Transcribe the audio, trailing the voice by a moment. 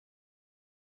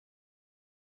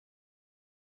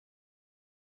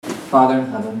Father in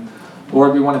heaven,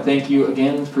 Lord, we want to thank you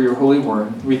again for your holy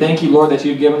word. We thank you, Lord, that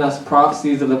you've given us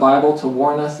prophecies of the Bible to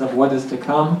warn us of what is to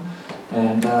come.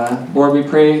 And Lord, we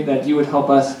pray that you would help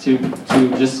us to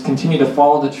just continue to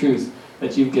follow the truth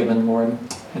that you've given, Lord,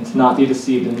 and to not be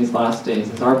deceived in these last days.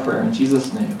 It's our prayer in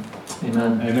Jesus' name.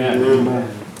 Amen. Amen. Amen.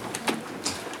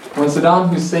 When Saddam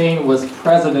Hussein was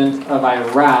president of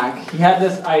Iraq, he had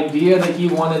this idea that he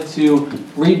wanted to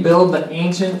rebuild the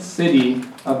ancient city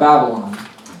of Babylon.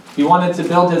 He wanted to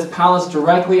build his palace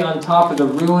directly on top of the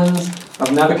ruins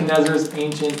of Nebuchadnezzar's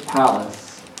ancient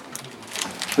palace.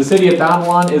 The city of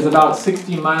Babylon is about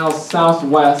 60 miles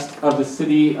southwest of the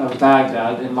city of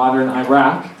Baghdad in modern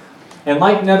Iraq. And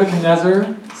like Nebuchadnezzar,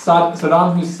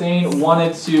 Saddam Hussein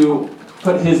wanted to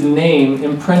put his name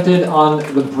imprinted on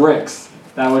the bricks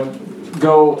that would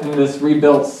go in this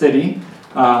rebuilt city,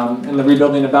 in the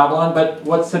rebuilding of Babylon. But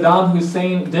what Saddam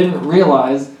Hussein didn't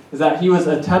realize is that he was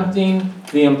attempting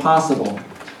the impossible.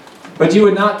 But you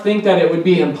would not think that it would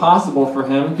be impossible for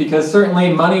him, because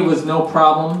certainly money was no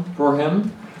problem for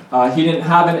him. He didn't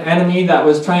have an enemy that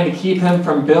was trying to keep him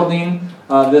from building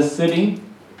this city.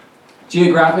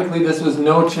 Geographically, this was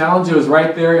no challenge. It was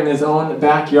right there in his own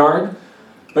backyard.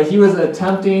 But he was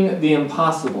attempting the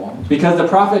impossible, because the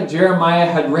prophet Jeremiah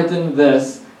had written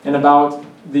this in about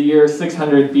the year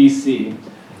 600 BC.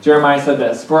 Jeremiah said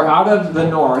this, "For out of the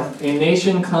north a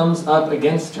nation comes up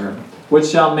against her, which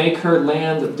shall make her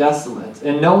land desolate,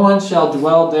 and no one shall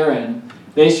dwell therein.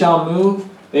 They shall move,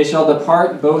 they shall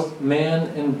depart, both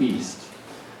man and beast."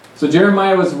 So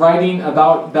Jeremiah was writing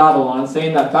about Babylon,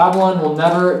 saying that Babylon will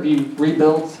never be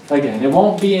rebuilt again. It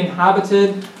won't be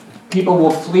inhabited. People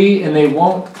will flee and they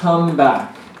won't come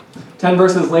back. 10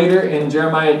 verses later in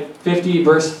Jeremiah 50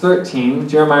 verse 13,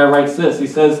 Jeremiah writes this. He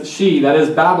says, "She," that is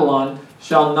Babylon,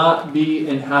 "shall not be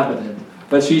inhabited,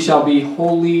 but she shall be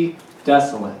wholly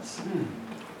desolate."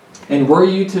 And were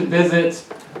you to visit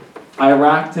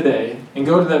Iraq today and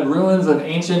go to the ruins of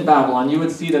ancient Babylon, you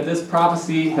would see that this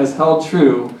prophecy has held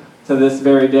true to this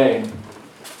very day.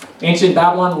 Ancient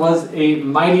Babylon was a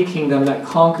mighty kingdom that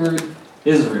conquered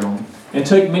Israel and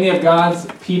took many of God's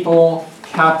people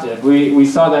captive. We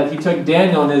saw that he took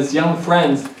Daniel and his young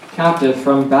friends captive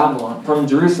from Babylon, from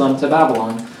Jerusalem to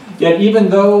Babylon. Yet even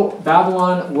though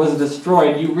Babylon was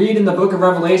destroyed, you read in the book of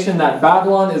Revelation that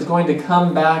Babylon is going to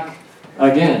come back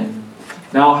again.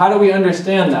 Now, how do we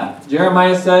understand that?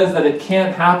 Jeremiah says that it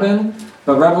can't happen,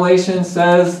 but Revelation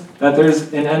says that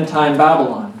there's an end-time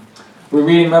Babylon. We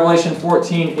read in Revelation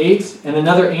 14:8, "And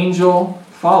another angel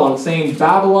followed, saying,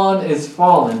 Babylon is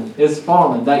fallen,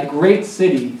 that great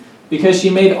city, because she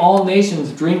made all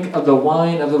nations drink of the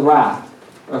wine of the wrath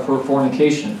of her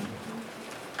fornication."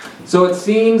 So it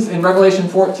seems in Revelation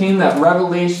 14 that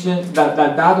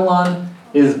Babylon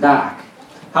is back.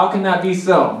 How can that be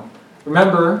so?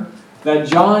 Remember that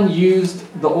John used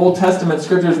the Old Testament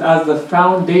scriptures as the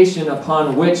foundation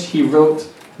upon which he wrote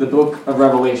the book of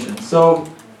Revelation. So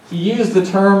he used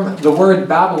the word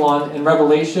Babylon in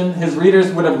Revelation. His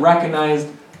readers would have recognized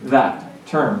that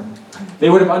term. They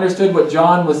would have understood what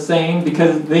John was saying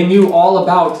because they knew all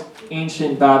about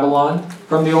ancient Babylon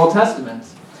from the Old Testament.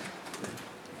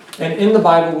 And in the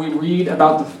Bible, we read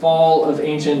about the fall of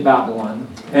ancient Babylon.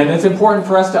 And it's important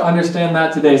for us to understand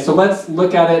that today. So let's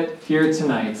look at it here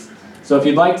tonight. So if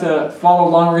you'd like to follow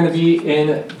along, we're going to be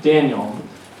in Daniel.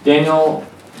 Daniel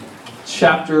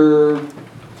chapter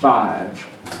 5.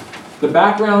 The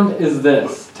background is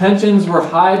this. Tensions were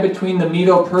high between the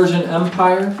Medo-Persian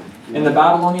Empire and the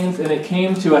Babylonians, and it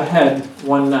came to a head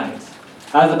one night.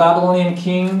 As the Babylonian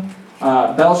king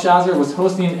Belshazzar was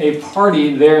hosting a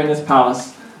party there in his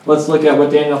palace, let's look at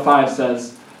what Daniel 5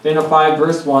 says. Daniel 5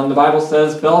 verse 1, the Bible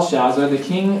says, "Belshazzar, the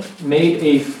king, made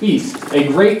a feast, a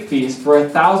great feast, for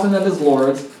 1,000 of his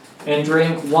lords, and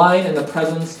drank wine in the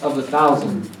presence of the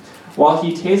 1,000. While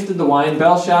he tasted the wine,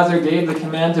 Belshazzar gave the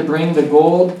command to bring the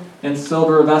gold and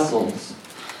silver vessels."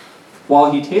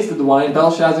 While he tasted the wine,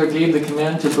 Belshazzar gave the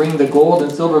command to bring the gold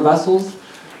and silver vessels,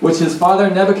 which his father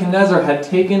Nebuchadnezzar had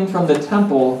taken from the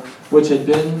temple which had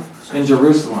been in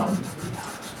Jerusalem.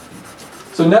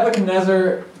 So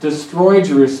Nebuchadnezzar destroyed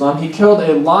Jerusalem. He killed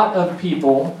a lot of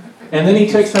people, and then he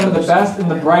took some of the best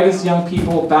and the brightest young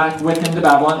people back with him to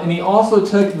Babylon, and he also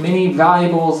took many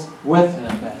valuables with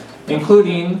him,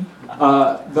 including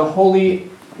the holy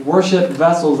worship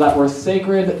vessels that were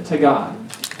sacred to God,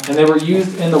 and they were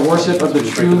used in the worship of the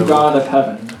true God of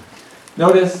heaven.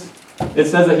 Notice it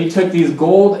says that he took these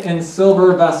gold and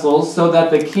silver vessels so that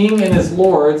the king and his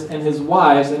lords and his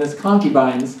wives and his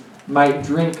concubines might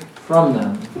drink from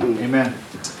them. Amen.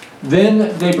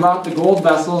 Then they brought the gold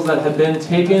vessels that had been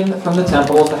taken from the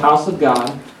temple of the house of God,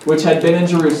 which had been in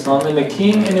Jerusalem, and the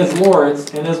king and his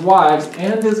lords and his wives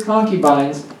and his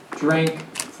concubines drank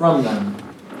from them.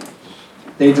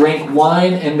 They drank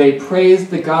wine, and they praised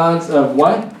the gods of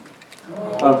what?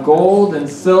 Of gold and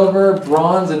silver,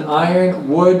 bronze and iron,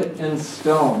 wood and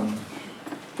stone.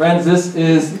 Friends, this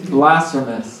is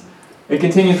blasphemous. It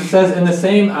continues, it says, in the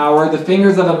same hour the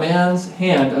fingers of a man's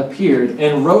hand appeared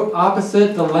and wrote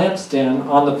opposite the lampstand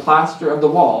on the plaster of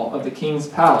the wall of the king's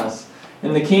palace.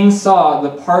 And the king saw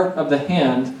the part of the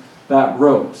hand that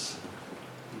wrote.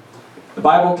 The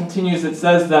Bible continues, it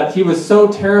says that he was so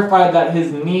terrified that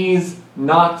his knees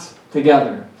knocked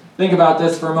together. Think about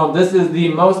this for a moment. This is the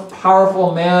most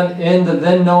powerful man in the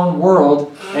then known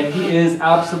world, and he is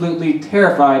absolutely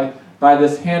terrified by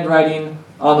this handwriting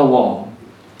on the wall.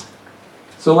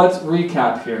 So let's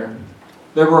recap here.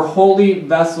 There were holy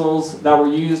vessels that were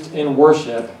used in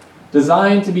worship,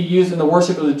 designed to be used in the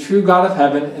worship of the true God of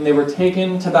heaven, and they were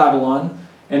taken to Babylon.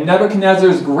 And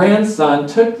Nebuchadnezzar's grandson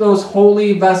took those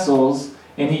holy vessels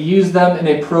and he used them in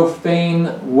a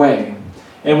profane way.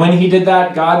 And when he did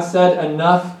that, God said,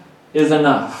 enough is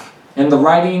enough. And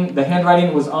the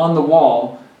handwriting was on the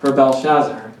wall for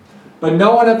Belshazzar. But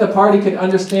no one at the party could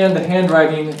understand the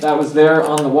handwriting that was there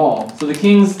on the wall. So the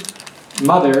king's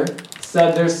mother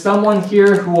said, there's someone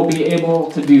here who will be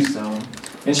able to do so.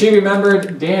 And she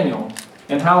remembered Daniel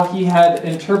and how he had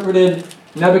interpreted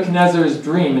Nebuchadnezzar's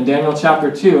dream in Daniel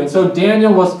chapter 2. And so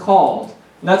Daniel was called.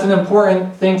 And that's an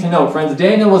important thing to note, friends.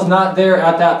 Daniel was not there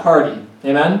at that party.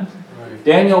 Amen? Right.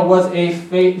 Daniel was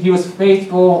he was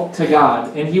faithful to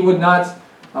God, and he would not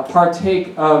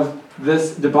partake of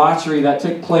this debauchery that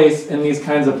took place in these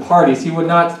kinds of parties. He would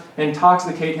not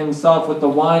intoxicate himself with the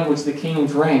wine which the king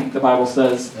drank, the Bible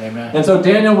says. Amen. And so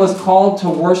Daniel was called to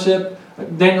worship.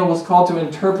 Daniel was called to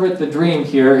interpret the dream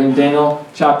here in Daniel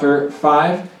chapter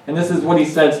 5. And this is what he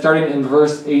said starting in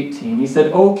verse 18. He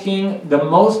said, O king, the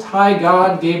Most High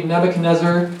God gave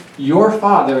Nebuchadnezzar, your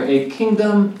father, a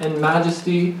kingdom and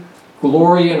majesty,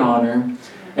 glory and honor.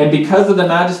 And because of the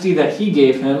majesty that he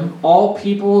gave him, all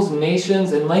peoples,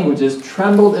 nations, and languages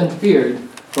trembled and feared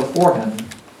before him.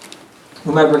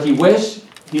 Whomever he wished,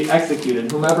 he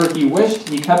executed. Whomever he wished,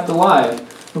 he kept alive.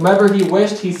 Whomever he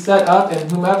wished, he set up. And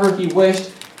whomever he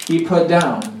wished, he put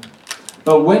down.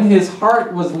 But when his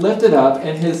heart was lifted up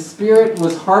and his spirit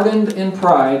was hardened in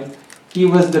pride, he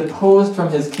was deposed from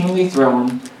his kingly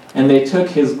throne, and they took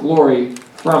his glory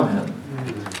from him.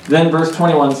 Then verse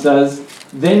 21 says,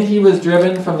 Then he was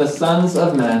driven from the sons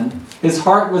of men. His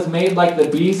heart was made like the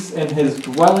beasts, and his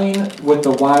dwelling with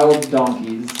the wild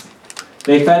donkeys.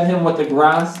 They fed him with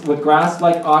grass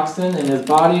like oxen, and his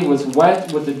body was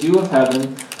wet with the dew of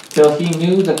heaven, till he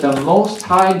knew that the Most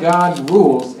High God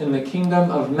rules in the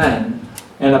kingdom of men,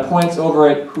 and appoints over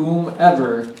it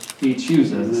whomever he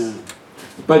chooses.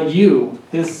 But you,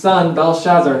 his son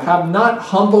Belshazzar, have not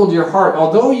humbled your heart,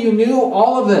 although you knew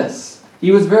all of this.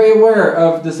 He was very aware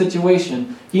of the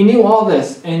situation. He knew all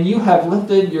this, and you have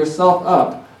lifted yourself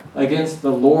up against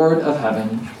the Lord of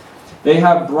heaven. They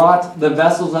have brought the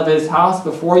vessels of his house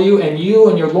before you, and you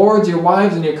and your lords, your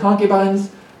wives, and your concubines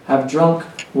have drunk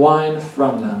wine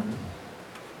from them.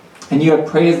 And you have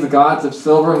praised the gods of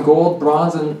silver and gold,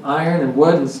 bronze and iron and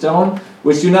wood and stone,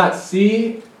 which do not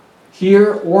see,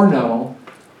 hear, or know,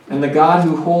 and the God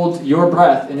who holds your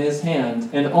breath in his hand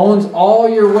and owns all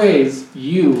your ways,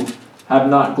 you have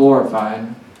not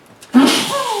glorified.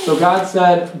 So God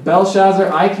said, Belshazzar,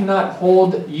 I cannot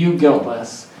hold you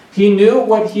guiltless. He knew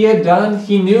what he had done.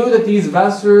 He knew that these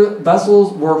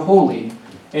vessels were holy.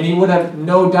 And he would have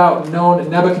no doubt known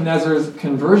Nebuchadnezzar's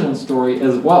conversion story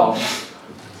as well.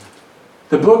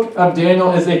 The book of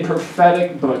Daniel is a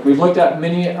prophetic book. We've looked at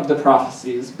many of the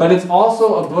prophecies. But it's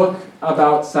also a book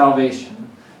about salvation.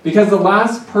 Because the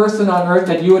last person on earth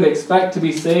that you would expect to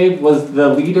be saved was the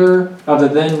leader of the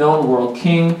then known world,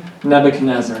 King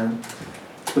Nebuchadnezzar.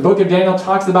 The book of Daniel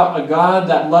talks about a God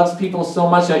that loves people so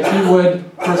much that he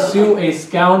would pursue a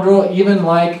scoundrel even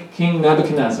like King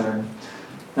Nebuchadnezzar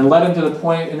and led him to the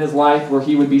point in his life where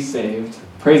he would be saved.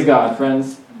 Praise God,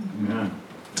 friends. Amen.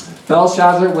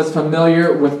 Belshazzar was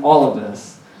familiar with all of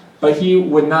this, but he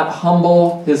would not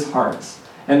humble his heart.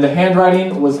 And the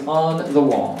handwriting was on the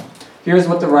wall. Here's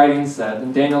what the writing said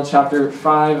in Daniel chapter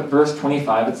 5, verse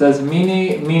 25. It says,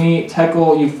 Mene, mene,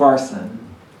 tekel, upharsin.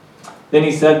 Then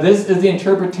he said, this is the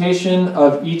interpretation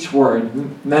of each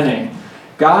word, mene.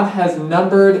 God has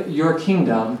numbered your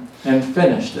kingdom and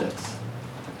finished it.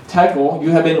 Tekel,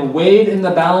 you have been weighed in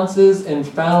the balances and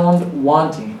found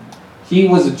wanting. He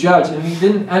was judged, and he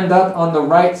didn't end up on the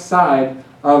right side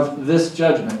of this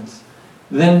judgment.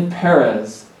 Then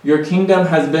Perez, your kingdom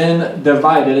has been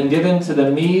divided and given to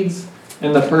the Medes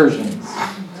and the Persians.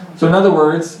 So in other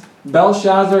words,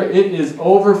 Belshazzar, it is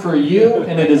over for you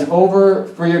and it is over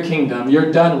for your kingdom.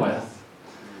 You're done with.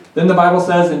 Then the Bible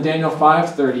says in Daniel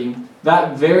 5:30,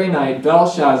 that very night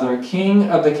Belshazzar, king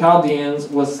of the Chaldeans,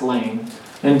 was slain,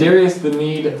 and Darius the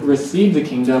Mede received the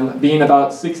kingdom, being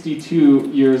about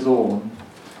 62 years old.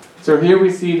 So here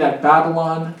we see that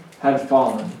Babylon had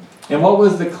fallen. And what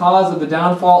was the cause of the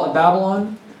downfall of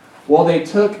Babylon? Well, they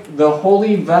took the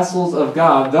holy vessels of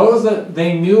God, those that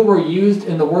they knew were used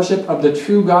in the worship of the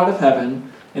true God of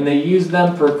heaven, and they used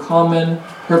them for common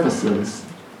purposes.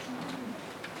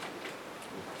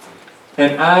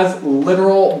 And as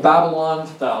literal Babylon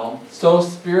fell, so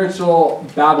spiritual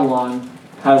Babylon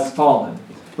has fallen.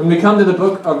 When we come to the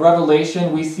book of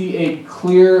Revelation, we see a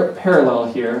clear parallel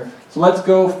here. So let's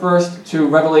go first to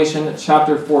Revelation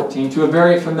chapter 14, to a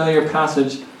very familiar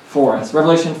passage for us.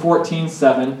 Revelation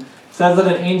 14:7 says that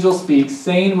an angel speaks,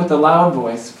 saying with a loud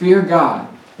voice, "Fear God,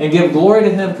 and give glory to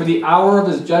him, for the hour of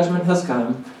his judgment has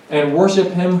come, and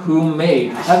worship him who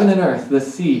made heaven and earth, the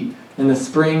sea, and the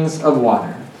springs of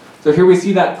water." So here we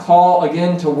see that call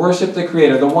again to worship the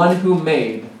Creator, the one who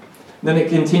made. Then it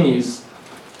continues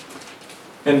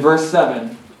in verse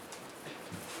 7.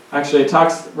 Actually, it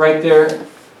talks right there.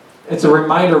 It's a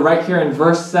reminder right here in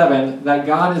verse 7 that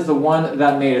God is the one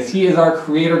that made us. He is our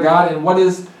Creator God. And what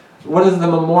is the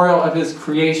memorial of His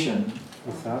creation?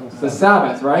 The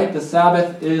Sabbath, right? The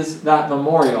Sabbath is that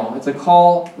memorial. It's a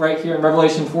call right here in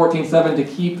Revelation 14:7 to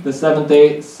keep the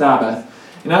seventh-day Sabbath.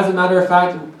 And as a matter of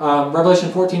fact,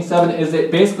 Revelation 14:7 is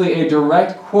basically a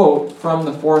direct quote from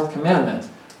the fourth commandment,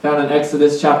 found in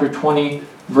Exodus chapter 20,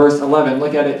 verse 11.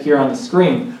 Look at it here on the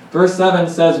screen. Verse 7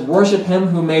 says, "Worship him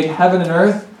who made heaven and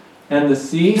earth and the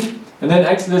sea." And then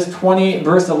Exodus 20,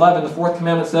 verse 11, the fourth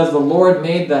commandment says, "The Lord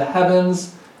made the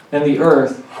heavens and the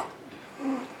earth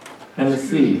and the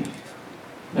sea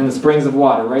and the springs of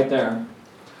water," right there.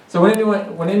 So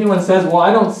when anyone says, "Well,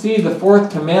 I don't see the fourth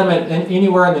commandment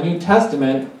anywhere in the New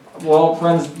Testament," well,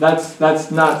 friends, that's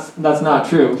not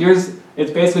true.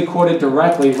 It's basically quoted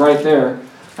directly right there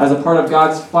as a part of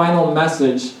God's final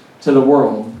message to the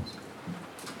world.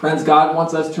 Friends, God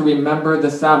wants us to remember the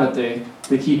Sabbath day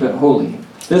to keep it holy.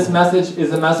 This message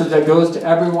is a message that goes to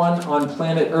everyone on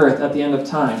planet Earth at the end of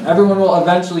time. Everyone will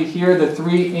eventually hear the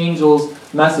three angels'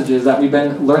 messages that we've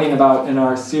been learning about in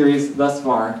our series thus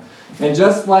far. And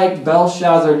just like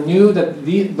Belshazzar knew that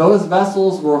those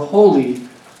vessels were holy,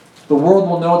 the world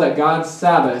will know that God's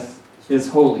Sabbath is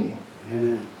holy.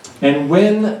 Amen. And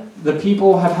when the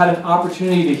people have had an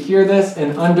opportunity to hear this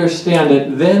and understand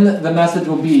it, then the message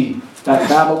will be that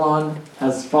Babylon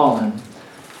has fallen.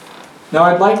 Now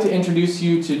I'd like to introduce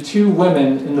you to two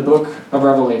women in the book of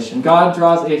Revelation. God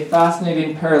draws a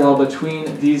fascinating parallel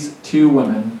between these two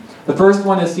women. The first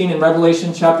one is seen in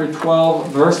Revelation chapter 12,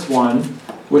 verse 1,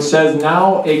 which says,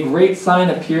 "Now a great sign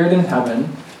appeared in heaven,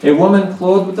 a woman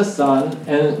clothed with the sun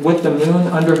and with the moon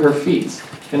under her feet,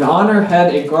 and on her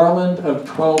head a garland of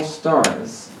 12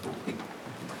 stars."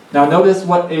 Now notice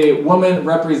what a woman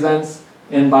represents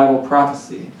in Bible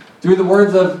prophecy. Through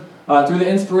the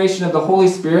inspiration of the Holy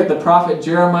Spirit, the prophet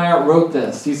Jeremiah wrote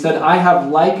this. He said, "I have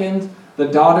likened the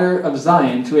daughter of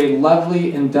Zion to a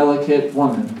lovely and delicate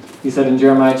woman." He said in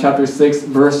Jeremiah chapter 6,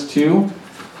 verse 2.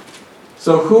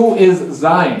 So who is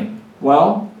Zion?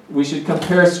 Well, we should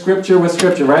compare Scripture with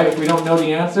Scripture, right? If we don't know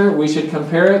the answer, we should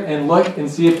compare it and look and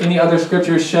see if any other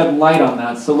Scriptures shed light on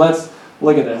that. So let's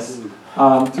look at this.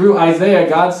 Through Isaiah,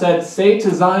 God said, "Say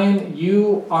to Zion,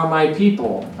 you are my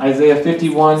people." Isaiah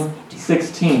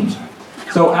 51:16.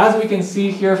 So as we can see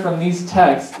here from these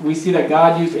texts, we see that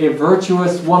God used a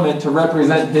virtuous woman to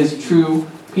represent His true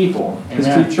people, His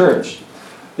true church.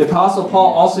 The Apostle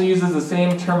Paul also uses the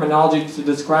same terminology to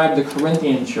describe the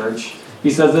Corinthian church. He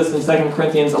says this in 2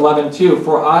 Corinthians 11:2,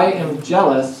 "For I am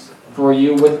jealous for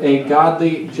you with a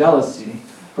godly jealousy.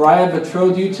 For I have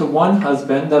betrothed you to one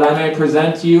husband, that I may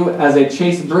present you as a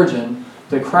chaste virgin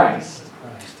to Christ."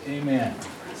 Amen.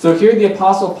 So here the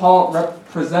Apostle Paul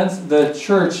represents the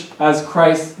church as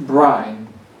Christ's bride.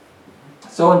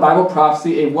 So in Bible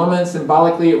prophecy, a woman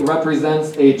symbolically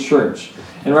represents a church.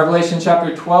 In Revelation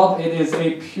chapter 12, it is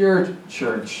a pure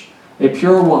church, a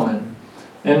pure woman.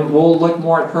 And we'll look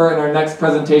more at her in our next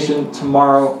presentation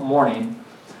tomorrow morning.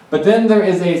 But then there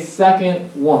is a second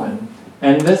woman.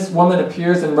 And this woman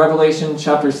appears in Revelation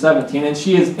chapter 17. And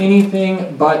she is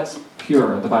anything but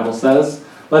pure, the Bible says.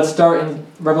 Let's start in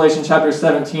Revelation chapter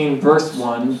 17, verse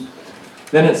 1.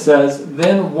 Then it says,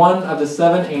 "Then one of the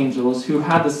seven angels who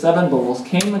had the seven bowls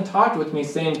came and talked with me,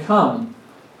 saying, 'Come,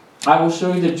 I will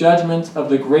show you the judgment of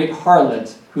the great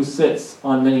harlot who sits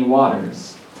on many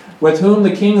waters. with whom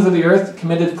the kings of the earth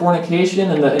committed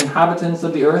fornication, and the inhabitants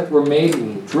of the earth were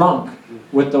made drunk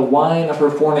with the wine of her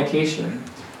fornication.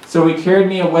 So he carried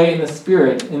me away in the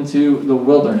spirit into the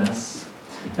wilderness.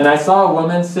 And I saw a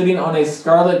woman sitting on a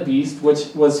scarlet beast,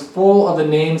 which was full of the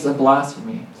names of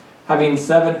blasphemy, having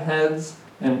 7 heads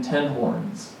and 10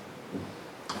 horns.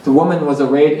 The woman was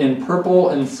arrayed in purple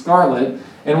and scarlet,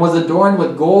 and was adorned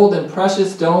with gold and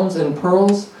precious stones and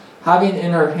pearls, having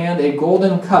in her hand a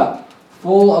golden cup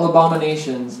full of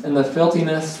abominations and the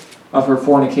filthiness of her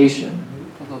fornication.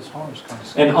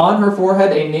 And on her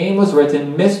forehead a name was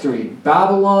written, Mystery,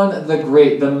 Babylon the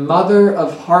Great, the mother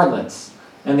of harlots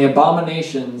and the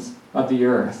abominations of the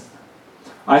earth.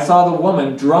 I saw the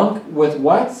woman drunk with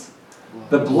what?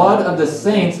 The blood of the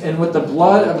saints and with the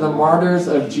blood of the martyrs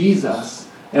of Jesus.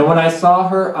 And when I saw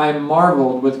her, I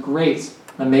marveled with great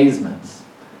amazement.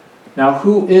 Now,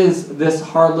 who is this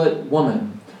harlot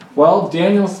woman? Well,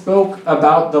 Daniel spoke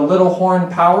about the little horn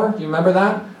power. Do you remember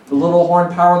that? The little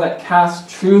horn power that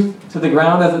casts truth to the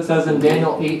ground, as it says in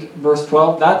Daniel 8, verse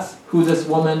 12. That's who this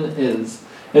woman is.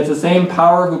 It's the same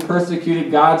power who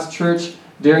persecuted God's church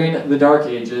during the Dark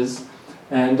Ages.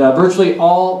 And virtually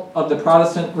all of the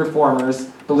Protestant reformers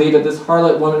believe that this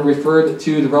harlot woman referred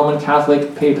to the Roman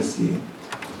Catholic papacy.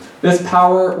 This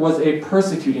power was a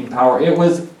persecuting power. It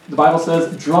was, the Bible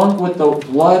says, drunk with the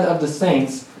blood of the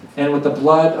saints and with the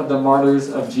blood of the martyrs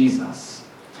of Jesus.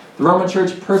 The Roman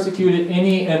Church persecuted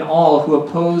any and all who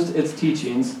opposed its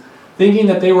teachings, thinking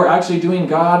that they were actually doing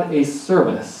God a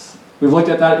service. We've looked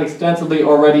at that extensively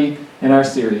already in our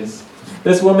series.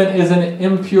 This woman is an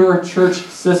impure church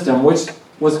system which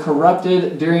was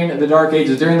corrupted during the Dark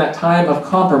Ages, during that time of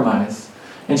compromise.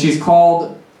 And she's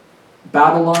called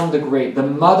Babylon the Great, the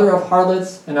mother of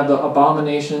harlots and of the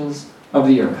abominations of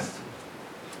the earth.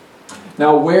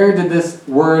 Now, where did this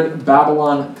word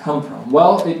Babylon come from?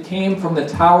 Well, it came from the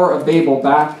Tower of Babel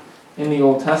back in the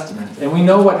Old Testament. And we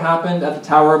know what happened at the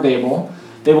Tower of Babel.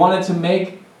 They wanted to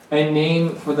make a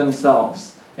name for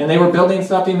themselves. And they were building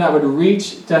something that would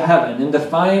reach to heaven in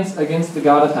defiance against the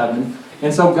God of heaven.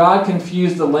 And so God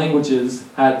confused the languages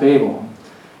at Babel.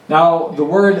 Now, the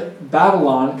word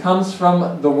Babylon comes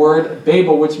from the word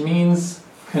Babel, which means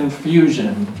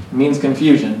confusion. It means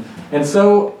confusion. And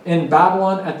so in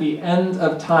Babylon, at the end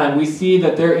of time, we see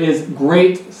that there is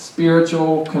great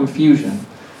spiritual confusion.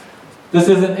 This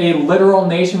isn't a literal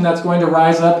nation that's going to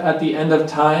rise up at the end of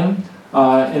time.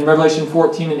 In Revelation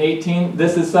 14 and 18,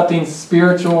 this is something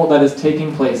spiritual that is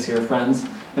taking place here, friends.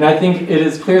 And I think it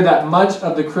is clear that much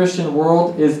of the Christian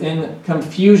world is in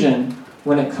confusion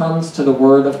when it comes to the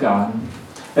Word of God,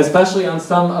 especially on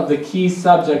some of the key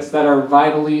subjects that are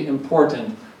vitally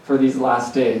important for these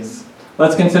last days.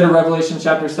 Let's consider Revelation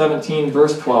chapter 17,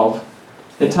 verse 12.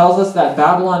 It tells us that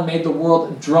Babylon made the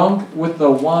world drunk with the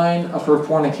wine of her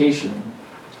fornication.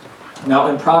 Now,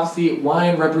 in prophecy,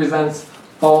 wine represents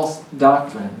false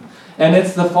doctrine. And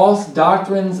it's the false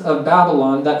doctrines of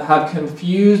Babylon that have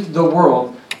confused the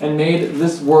world and made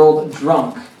this world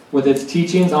drunk with its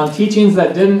teachings on teachings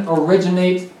that didn't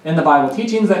originate in the Bible,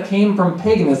 teachings that came from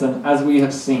paganism, as we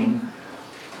have seen.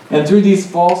 And through these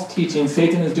false teachings,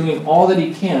 Satan is doing all that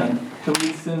he can to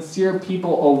lead sincere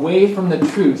people away from the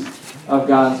truth of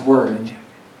God's Word.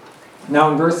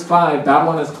 Now in verse 5,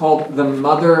 Babylon is called the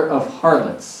mother of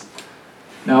harlots.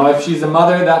 Now if she's a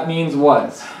mother, that means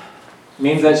what? It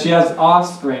means that she has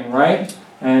offspring, right?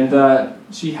 And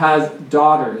she has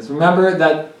daughters. Remember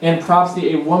that in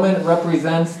prophecy, a woman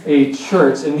represents a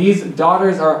church, and these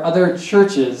daughters are other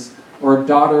churches or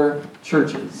daughter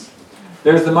churches.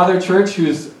 There's the mother church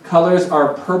whose colors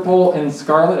are purple and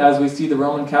scarlet, as we see the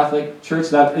Roman Catholic Church,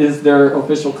 that is their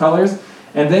official colors.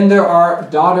 And then there are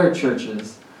daughter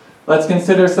churches. Let's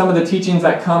consider some of the teachings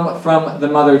that come from the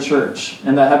mother church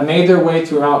and that have made their way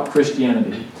throughout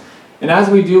Christianity. And as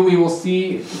we do, we will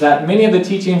see that many of the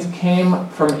teachings came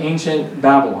from ancient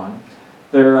Babylon.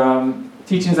 They're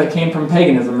teachings that came from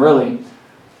paganism, really.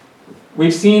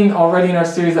 We've seen already in our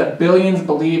series that billions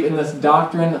believe in this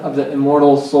doctrine of the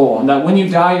immortal soul, and that when you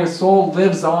die, your soul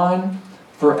lives on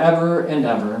forever and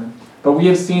ever. But we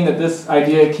have seen that this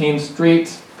idea came straight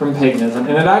from paganism,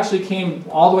 and it actually came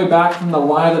all the way back from the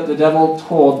lie that the devil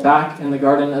told back in the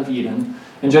Garden of Eden.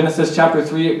 In Genesis chapter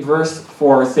 3, verse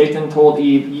 4, Satan told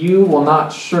Eve, "You will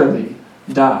not surely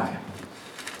die."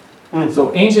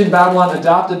 So ancient Babylon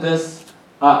adopted this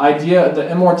idea of the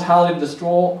immortality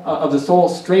of the soul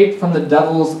straight from the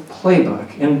devil's playbook.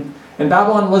 And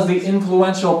Babylon was the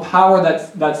influential power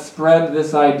that spread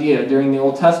this idea during the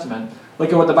Old Testament.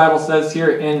 Look at what the Bible says here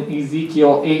in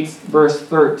Ezekiel 8, verse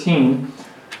 13.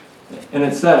 And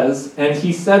it says, "And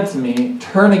he said to me,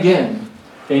 'Turn again,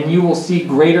 and you will see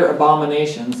greater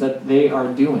abominations that they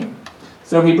are doing.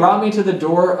 So he brought me to the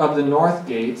door of the north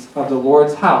gate of the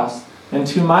Lord's house, and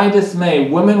to my dismay,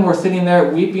 women were sitting there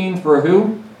weeping for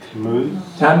who?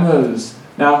 Tammuz.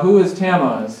 Now, who is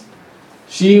Tammuz?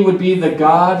 She would be the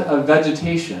god of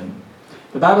vegetation.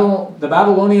 The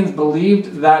Babylonians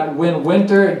believed that when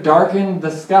winter darkened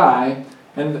the sky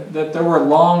and that there were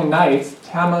long nights,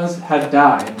 Tammuz had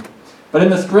died. But in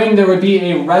the spring there would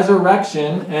be a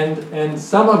resurrection, and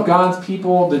some of God's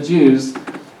people, the Jews,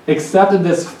 accepted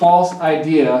this false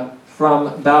idea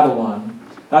from Babylon.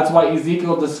 That's why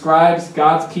Ezekiel describes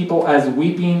God's people as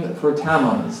weeping for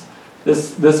Tammuz.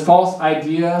 This false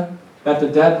idea that the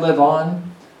dead live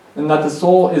on and that the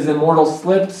soul is immortal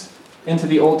slipped into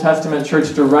the Old Testament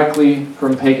church directly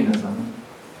from paganism.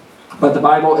 But the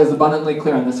Bible is abundantly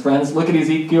clear on this, friends. Look at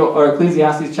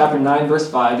Ecclesiastes chapter 9, verse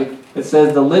 5. It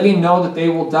says, the living know that they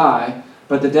will die,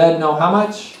 but the dead know how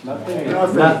much?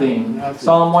 Nothing.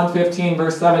 Psalm 115,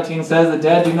 verse 17 says, the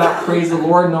dead do not praise the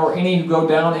Lord, nor any who go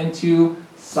down into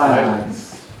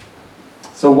silence.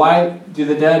 So why do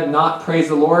the dead not praise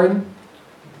the Lord?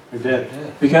 They're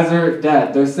dead. Because they're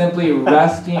dead. They're simply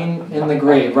resting in the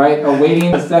grave, right?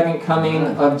 Awaiting the second coming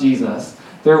of Jesus.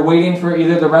 They're waiting for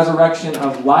either the resurrection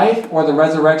of life or the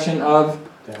resurrection of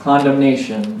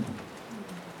condemnation.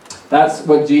 That's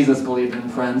what Jesus believed in,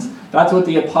 friends. That's what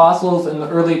the apostles in the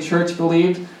early church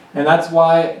believed. And that's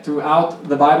why throughout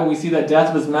the Bible we see that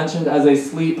death was mentioned as a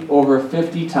sleep over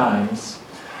 50 times.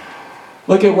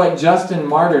 Look at what Justin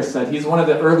Martyr said. He's one of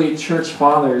the early church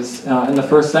fathers in the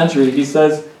first century. He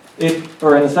says, in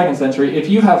the second century, if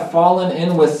you have fallen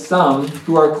in with some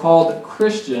who are called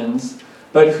Christians,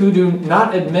 but who do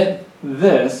not admit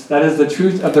this, that is the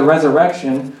truth of the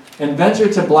resurrection, and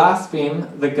venture to blaspheme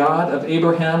the God of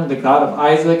Abraham, the God of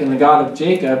Isaac, and the God of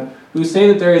Jacob, who say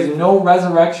that there is no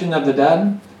resurrection of the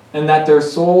dead, and that their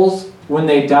souls, when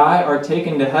they die, are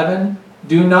taken to heaven,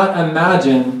 do not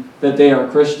imagine that they are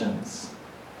Christians.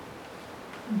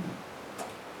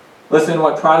 Listen to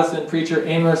what Protestant preacher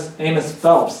Amos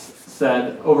Phelps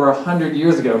said over 100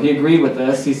 years ago. He agreed with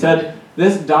this. He said,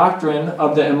 this doctrine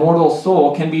of the immortal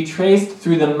soul can be traced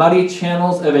through the muddy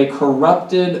channels of a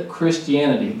corrupted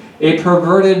Christianity, a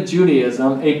perverted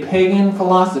Judaism, a pagan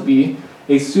philosophy,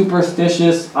 a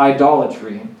superstitious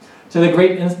idolatry, to the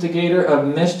great instigator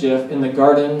of mischief in the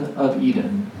Garden of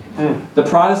Eden. The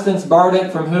Protestants borrowed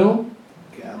it from who?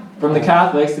 From the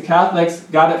Catholics. The Catholics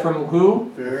got it from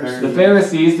who? Pharisees. The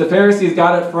Pharisees. The Pharisees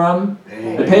got it from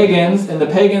the pagans, and the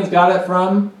pagans got it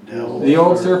from the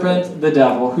old serpent, the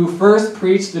devil, who first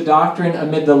preached the doctrine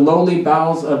amid the lowly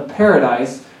bowels of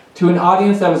paradise to an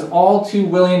audience that was all too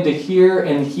willing to hear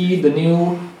and heed the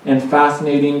new and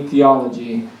fascinating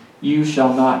theology. You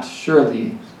shall not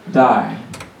surely die.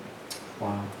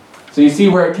 Wow. So you see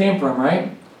where it came from,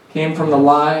 right? Came from the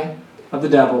lie of the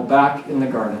devil back in the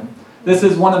garden. This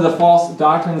is one of the false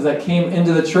doctrines that came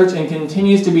into the church and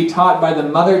continues to be taught by the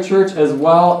mother church as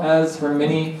well as her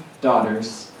many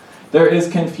daughters. There is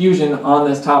confusion on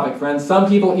this topic, friends. Some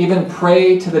people even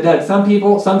pray to the dead. Some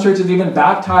churches even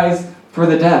baptize for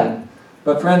the dead.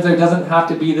 But friends, there doesn't have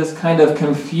to be this kind of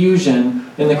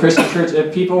confusion in the Christian church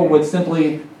if people would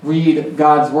simply read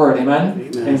God's Word,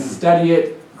 amen? And study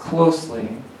it closely.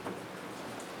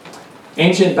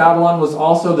 Ancient Babylon was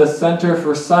also the center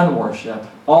for sun worship.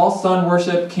 All sun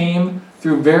worship came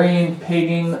through varying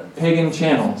pagan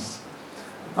channels.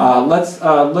 Let's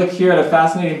look here at a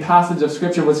fascinating passage of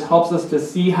Scripture which helps us to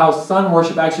see how sun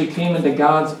worship actually came into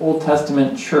God's Old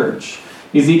Testament church.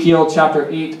 Ezekiel chapter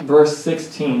 8, verse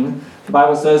 16. The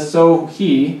Bible says, so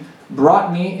he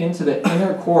brought me into the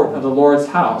inner court of the Lord's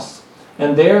house,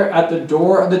 and there at the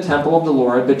door of the temple of the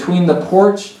Lord, between the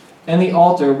porch and the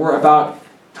altar, were about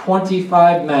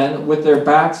 25 men with their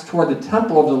backs toward the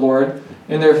temple of the Lord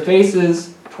and their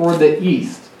faces toward the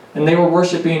east. And they were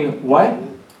worshiping what?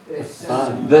 The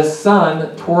sun. The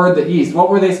sun toward the east. What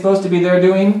were they supposed to be there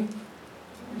doing?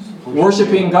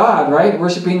 Worshiping God, right?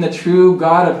 Worshiping the true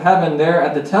God of heaven there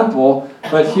at the temple.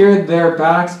 But here their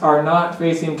backs are not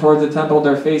facing towards the temple,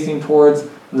 they're facing towards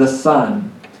the sun.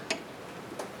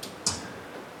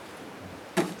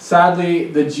 Sadly,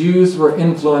 the Jews were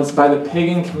influenced by the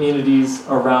pagan communities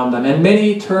around them. And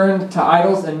many turned to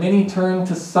idols, and many turned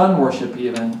to sun worship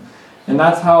even. And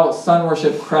that's how sun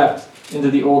worship crept into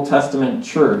the Old Testament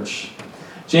church.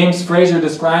 James Fraser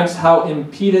describes how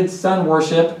impeded sun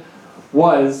worship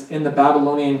was in the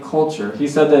Babylonian culture. He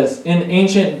said this, in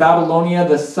ancient Babylonia,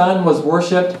 the sun was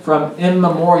worshipped from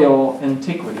immemorial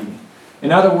antiquity.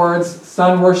 In other words,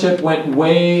 sun worship went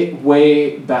way,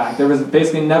 way back. There was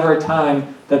basically never a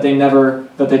time that they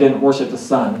didn't worship the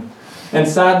sun. And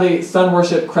sadly, sun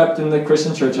worship crept in the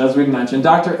Christian church, as we've mentioned.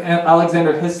 Dr.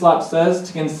 Alexander Hislop says,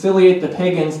 to conciliate the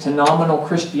pagans to nominal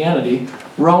Christianity,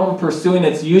 Rome, pursuing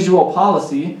its usual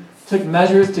policy, took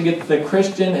measures to get the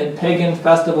Christian and pagan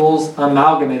festivals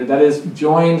amalgamated, that is,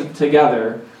 joined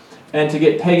together, and to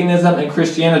get paganism and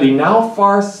Christianity, now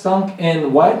far sunk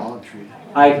in what?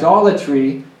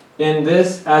 Idolatry, in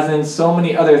this, as in so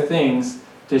many other things,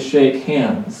 to shake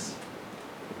hands.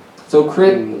 So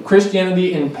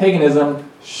Christianity and paganism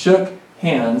shook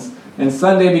hands, and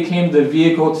Sunday became the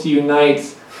vehicle to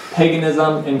unite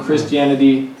paganism and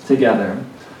Christianity together.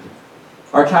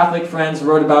 Our Catholic friends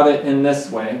wrote about it in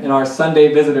this way. In our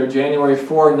Sunday Visitor, January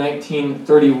 4,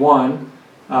 1931,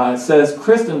 it says,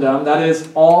 Christendom, that is,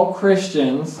 all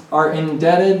Christians, are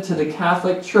indebted to the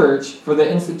Catholic Church for the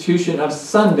institution of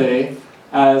Sunday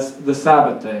as the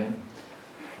Sabbath day.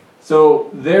 So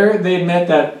there they admit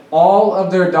that all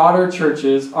of their daughter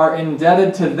churches are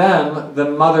indebted to them,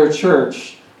 the mother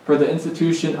church, for the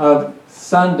institution of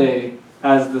Sunday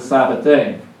as the Sabbath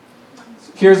day.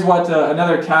 Here's what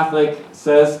another Catholic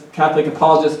says, Catholic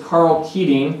apologist Karl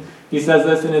Keating. He says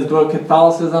this in his book,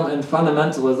 Catholicism and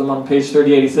Fundamentalism, on page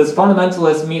 38. He says,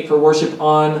 fundamentalists meet for worship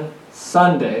on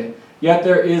Sunday, yet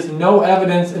there is no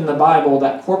evidence in the Bible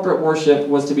that corporate worship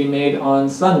was to be made on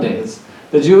Sundays.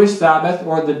 The Jewish Sabbath,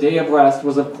 or the day of rest,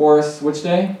 was of course, which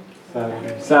day?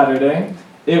 Saturday.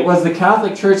 It was the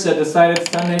Catholic Church that decided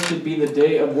Sunday should be the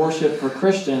day of worship for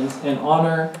Christians in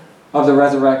honor of the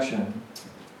resurrection.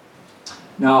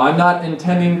 Now, I'm not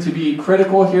intending to be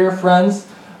critical here, friends.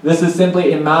 This is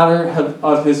simply a matter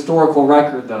of historical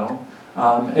record, though.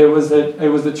 It was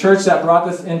the church that brought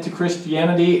this into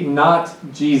Christianity, not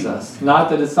Jesus. Not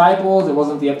the disciples, it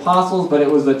wasn't the apostles, but it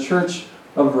was the Church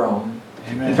of Rome.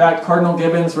 Amen. In fact, Cardinal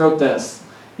Gibbons wrote this.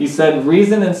 He said,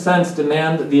 reason and sense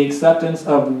demand the acceptance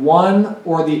of one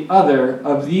or the other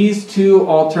of these two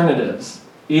alternatives,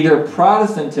 either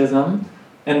Protestantism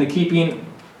and the keeping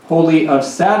holy of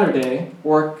Saturday,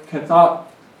 or Catholicity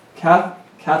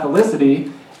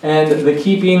and the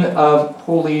keeping of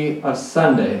holy of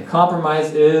Sunday.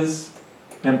 Compromise is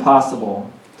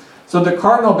impossible. So the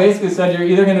cardinal basically said you're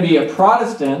either going to be a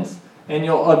Protestant and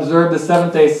you'll observe the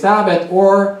seventh-day Sabbath,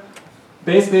 or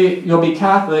basically you'll be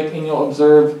Catholic and you'll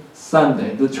observe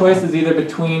Sunday. The choice is either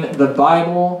between the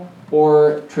Bible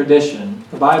or tradition,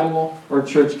 the Bible or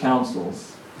church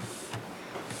councils.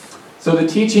 So the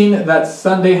teaching that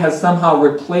Sunday has somehow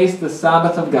replaced the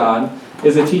Sabbath of God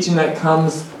is a teaching that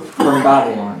comes from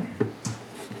Babylon.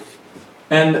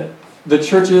 And the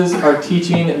churches are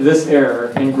teaching this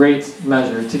error in great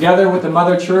measure, together with the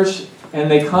mother church, and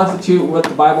they constitute what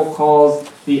the Bible calls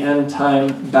the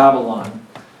end-time Babylon.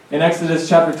 In Exodus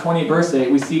chapter 20, verse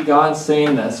 8, we see God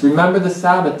saying this, remember the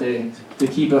Sabbath day to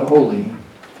keep it holy.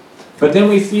 But then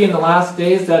we see in the last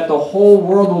days that the whole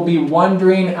world will be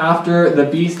wandering after the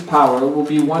beast power, will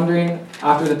be wandering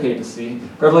after the papacy.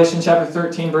 Revelation chapter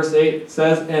 13, verse 8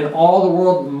 says, and all the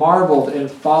world marveled and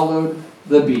followed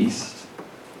the beast.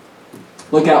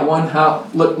 Look at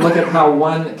how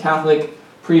one Catholic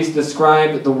priest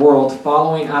described the world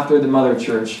following after the mother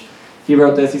church. He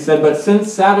wrote this, he said, but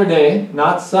since Saturday,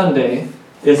 not Sunday,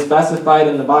 is specified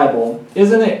in the Bible,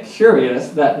 isn't it curious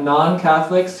that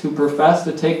non-Catholics who profess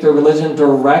to take their religion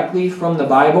directly from the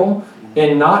Bible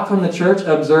and not from the church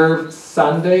observe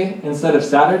Sunday instead of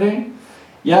Saturday?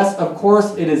 Yes, of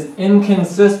course it is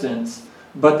inconsistent,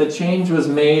 but the change was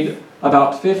made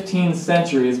about 15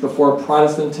 centuries before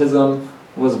Protestantism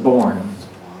was born.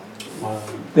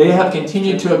 They have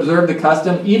continued to observe the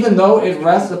custom even though it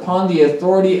rests upon the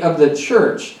authority of the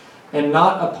church and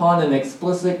not upon an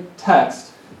explicit text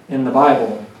in the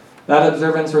Bible. That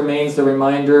observance remains the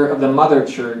reminder of the mother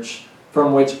church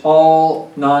from which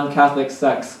all non-Catholic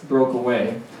sects broke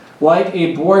away. Like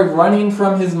a boy running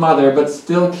from his mother but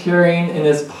still carrying in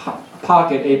his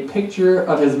pocket a picture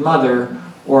of his mother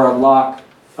or a lock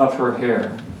of her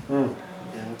hair.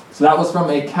 So that was from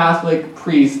a Catholic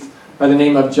priest by the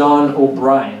name of John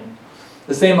O'Brien.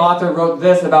 The same author wrote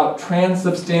this about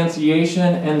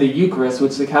transubstantiation and the Eucharist,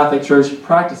 which the Catholic Church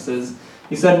practices.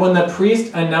 He said, when the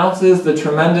priest announces the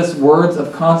tremendous words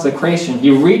of consecration,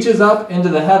 he reaches up into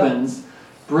the heavens,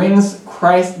 brings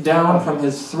Christ down from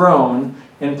his throne,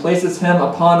 and places him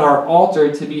upon our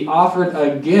altar to be offered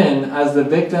again as the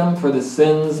victim for the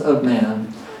sins of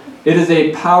man. It is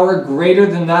a power greater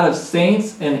than that of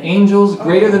saints and angels,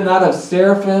 greater than that of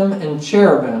seraphim and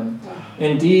cherubim.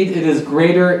 Indeed, it is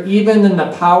greater even than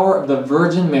the power of the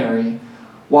Virgin Mary.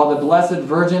 While the Blessed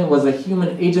Virgin was a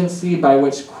human agency by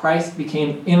which Christ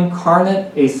became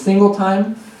incarnate a single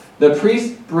time, The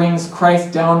priest brings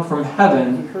Christ down from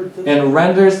heaven and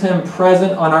renders him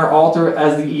present on our altar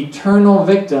as the eternal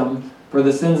victim for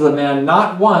the sins of man,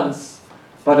 not once,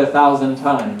 but 1,000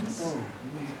 times.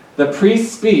 The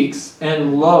priest speaks,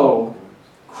 and lo,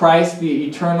 Christ, the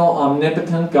eternal,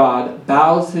 omnipotent God,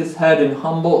 bows his head in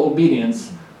humble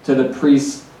obedience to the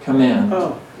priest's command.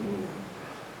 Oh.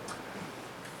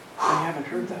 I haven't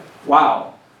heard that. Wow.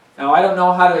 Now, I don't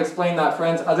know how to explain that,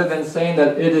 friends, other than saying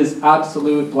that it is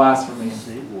absolute blasphemy.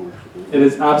 It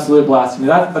is absolute blasphemy.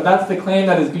 But that's the claim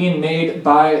that is being made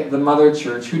by the Mother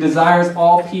Church, who desires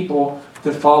all people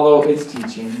to follow its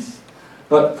teachings.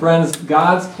 But, friends,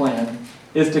 God's plan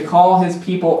is to call his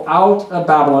people out of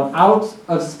Babylon, out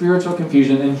of spiritual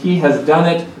confusion, and he has done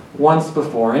it once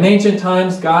before. In ancient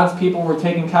times, God's people were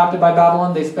taken captive by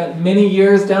Babylon. They spent many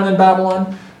years down in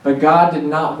Babylon, but God did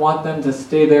not want them to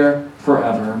stay there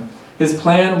forever. His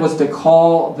plan was to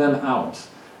call them out,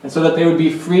 and so that they would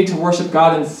be free to worship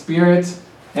God in spirit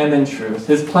and in truth.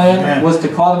 His plan was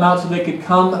to call them out so they could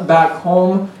come back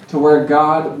home to where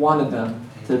God wanted them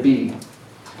to be,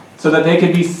 so that they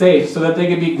could be safe, so that they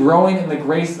could be growing in the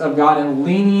grace of God and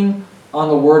leaning on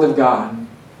the Word of God.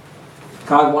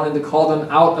 God wanted to call them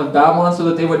out of Babylon so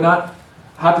that they would not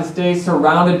have to stay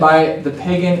surrounded by the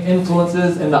pagan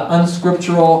influences and the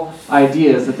unscriptural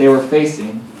ideas that they were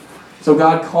facing. So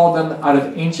God called them out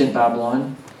of ancient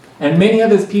Babylon, and many of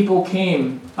his people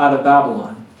came out of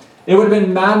Babylon. It would have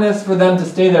been madness for them to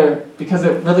stay there because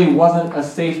it really wasn't a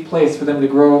safe place for them to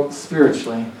grow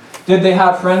spiritually. Did they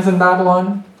have friends in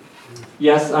Babylon?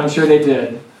 Yes, I'm sure they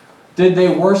did. Did they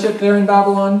worship there in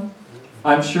Babylon?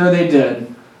 I'm sure they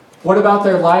did. What about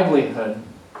their livelihood?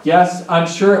 Yes, I'm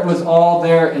sure it was all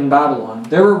there in Babylon.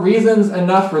 There were reasons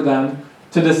enough for them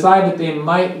to decide that they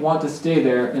might want to stay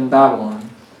there in Babylon.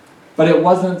 But it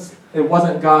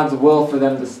wasn't God's will for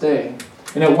them to stay.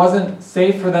 And it wasn't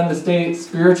safe for them to stay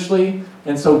spiritually,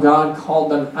 and so God called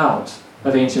them out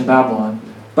of ancient Babylon.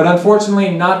 But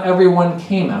unfortunately, not everyone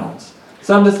came out.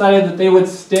 Some decided that they would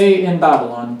stay in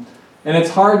Babylon. And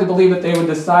it's hard to believe that they would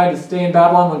decide to stay in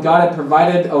Babylon when God had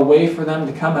provided a way for them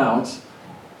to come out.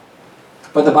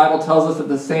 But the Bible tells us that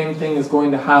the same thing is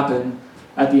going to happen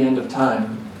at the end of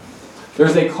time.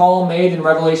 There's a call made in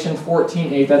Revelation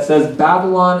 14:8 that says,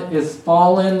 Babylon is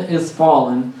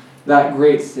fallen, that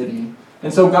great city.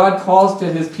 And so God calls to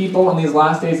his people in these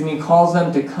last days, and he calls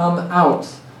them to come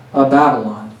out of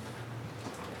Babylon.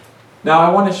 Now I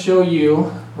want to show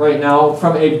you right now,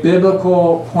 from a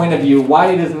biblical point of view,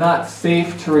 why it is not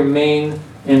safe to remain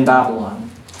in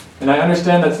Babylon. And I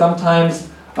understand that sometimes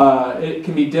it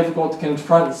can be difficult to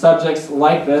confront subjects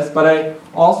like this, but I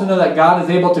also know that God is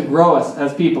able to grow us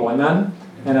as people, amen?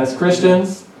 And as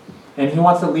Christians, and he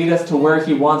wants to lead us to where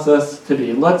he wants us to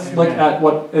be. Let's look at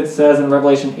what it says in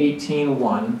Revelation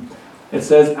 18:1. It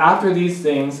says, After these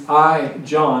things, I,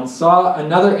 John, saw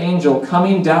another angel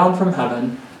coming down from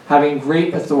heaven, having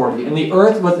great authority, and the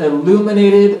earth was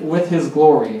illuminated with his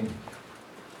glory.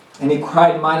 And he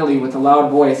cried mightily with a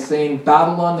loud voice, saying,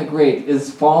 Babylon the Great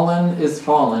is fallen,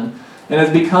 and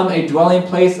has become a dwelling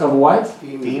place of what?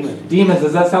 Demons. Demons.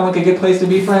 Does that sound like a good place to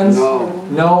be, friends? No.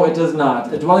 No, it does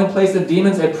not. A dwelling place of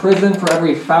demons, a prison for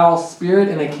every foul spirit,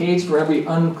 and a cage for every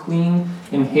unclean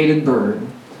and hated bird.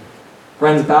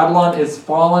 Friends, Babylon is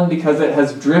fallen because it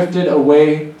has drifted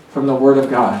away from the Word of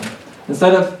God.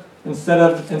 Instead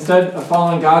of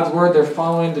following God's Word, they're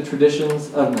following the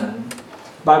traditions of men.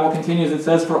 The Bible continues, it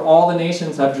says, For all the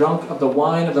nations have drunk of the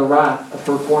wine of the wrath of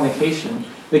her fornication.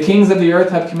 The kings of the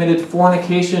earth have committed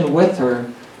fornication with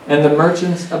her, and the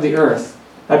merchants of the earth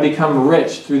have become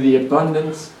rich through the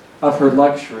abundance of her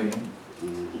luxury.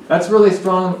 That's really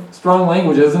strong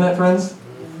language, isn't it, friends?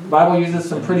 The Bible uses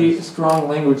some pretty strong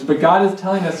language, but God is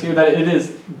telling us here that it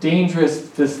is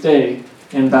dangerous to stay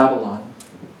in Babylon.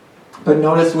 But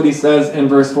notice what he says in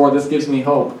verse 4. This gives me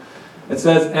hope. It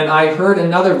says, And I heard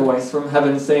another voice from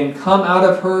heaven saying, Come out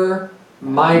of her,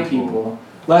 my people,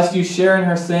 lest you share in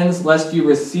her sins, lest you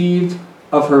receive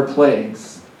of her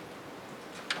plagues.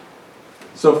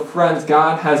 So friends,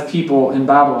 God has people in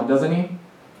Babylon, doesn't he?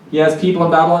 He has people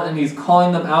in Babylon, and he's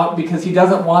calling them out because he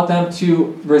doesn't want them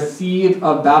to receive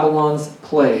of Babylon's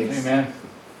plagues. Amen.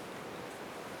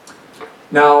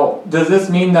 Now, does this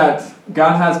mean that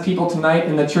God has people tonight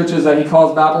in the churches that he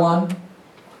calls Babylon?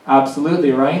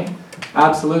 Absolutely, right?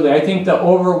 Absolutely. I think the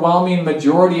overwhelming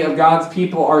majority of God's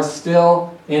people are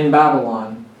still in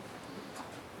Babylon.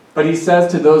 But he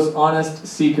says to those honest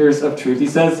seekers of truth, he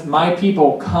says, My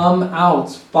people, come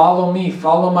out, follow me,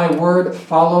 follow my word,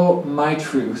 follow my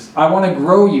truth. I want to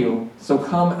grow you, so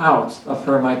come out of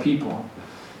her, my people.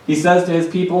 He says to his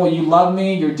people, You love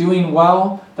me, you're doing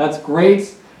well, that's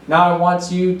great. Now I want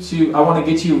to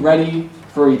get you ready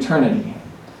for eternity.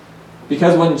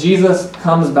 Because when Jesus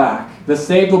comes back, the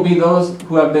saved will be those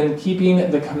who have been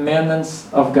keeping the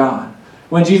commandments of God.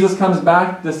 When Jesus comes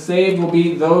back, the saved will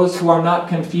be those who are not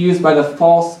confused by the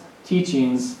false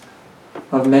teachings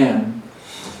of man.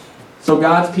 So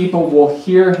God's people will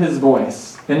hear his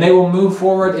voice, and they will move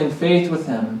forward in faith with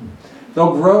him.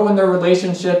 They'll grow in their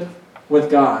relationship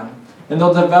with God, and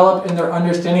they'll develop in their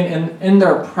understanding and in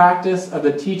their practice of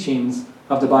the teachings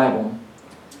of the Bible.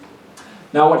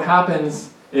 Now what happens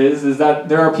is that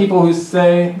there are people who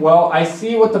say, well, I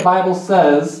see what the Bible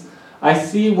says. I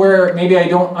see where maybe I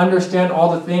don't understand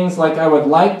all the things like I would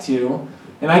like to,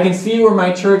 and I can see where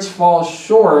my church falls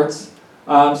short.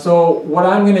 So what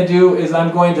I'm going to do is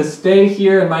I'm going to stay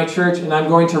here in my church and I'm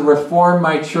going to reform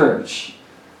my church.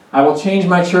 I will change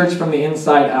my church from the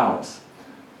inside out.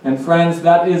 And friends,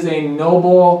 that is a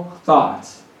noble thought.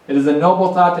 It is a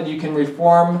noble thought that you can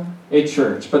reform a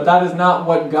church. But that is not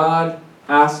what God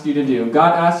asked you to do.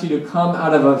 God asked you to come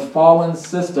out of a fallen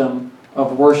system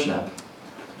of worship.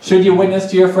 Should you witness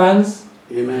to your friends?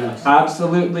 Amen.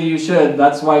 Absolutely you should.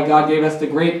 That's why God gave us the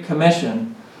Great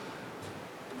Commission.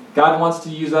 God wants to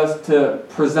use us to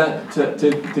present,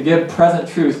 to give present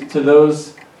truth to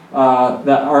those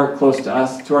that are close to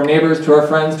us, to our neighbors, to our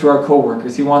friends, to our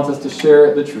co-workers. He wants us to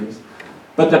share the truth.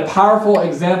 But the powerful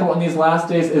example in these last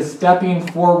days is stepping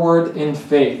forward in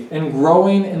faith and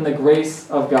growing in the grace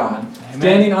of God. Amen.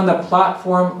 Standing on the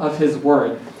platform of his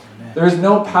word. Amen. There's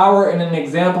no power in an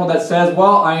example that says,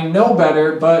 well, I know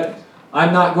better, but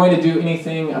I'm not going to do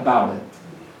anything about it.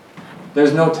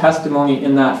 There's no testimony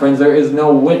in that, friends. There is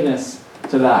no witness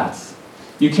to that.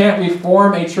 You can't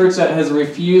reform a church that has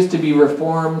refused to be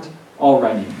reformed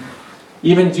already.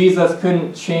 Even Jesus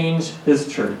couldn't change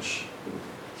his church,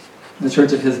 the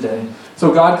church of his day.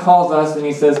 So God calls us and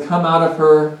he says, come out of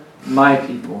her, my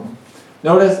people.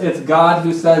 Notice it's God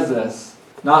who says this,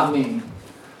 not me.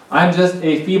 I'm just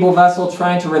a feeble vessel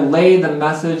trying to relay the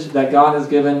message that God has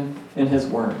given in his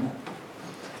word.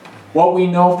 What we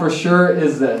know for sure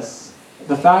is this.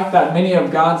 The fact that many of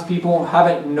God's people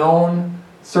haven't known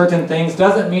certain things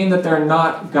doesn't mean that they're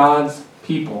not God's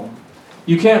people.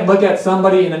 You can't look at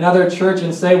somebody in another church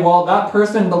and say, well, that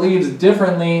person believes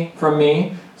differently from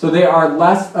me, so they are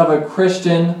less of a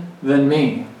Christian than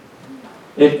me.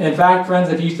 In fact, friends,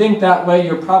 if you think that way,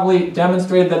 you're probably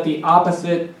demonstrated that the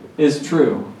opposite is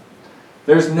true.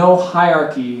 There's no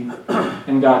hierarchy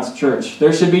in God's church.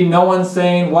 There should be no one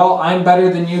saying, well, I'm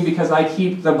better than you because I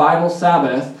keep the Bible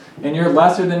Sabbath, and you're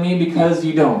lesser than me because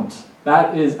you don't.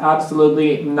 That is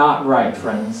absolutely not right,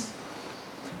 friends.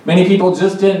 Many people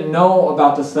just didn't know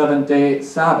about the seventh-day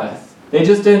Sabbath. They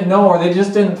just didn't know, or they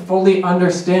just didn't fully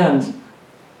understand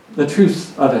the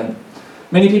truths of it.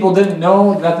 Many people didn't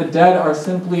know that the dead are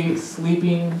simply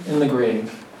sleeping in the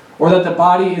grave, or that the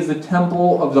body is the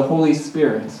temple of the Holy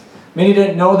Spirit. Many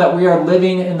didn't know that we are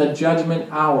living in the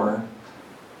judgment hour,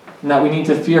 and that we need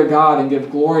to fear God and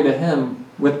give glory to him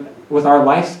with our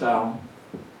lifestyle.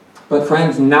 But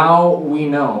friends, now we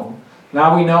know.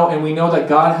 Now we know, and we know that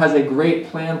God has a great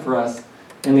plan for us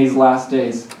in these last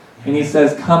days. And he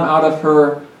says, come out of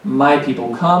her, my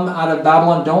people. Come out of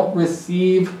Babylon. Don't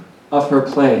receive of her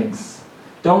plagues.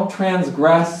 Don't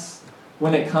transgress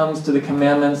when it comes to the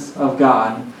commandments of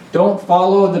God. Don't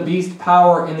follow the beast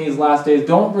power in these last days.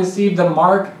 Don't receive the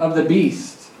mark of the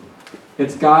beast.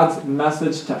 It's God's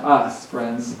message to us,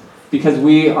 friends, because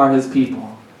we are his people.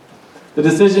 The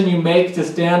decision you make to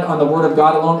stand on the Word of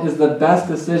God alone is the best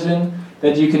decision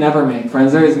that you can ever make,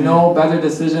 friends. There is no better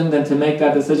decision than to make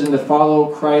that decision to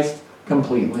follow Christ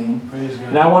completely.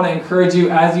 And I want to encourage you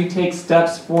as you take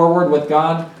steps forward with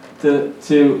God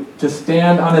to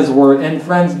stand on his Word. And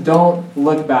friends, don't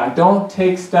look back. Don't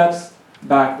take steps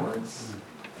backwards.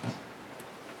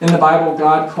 In the Bible,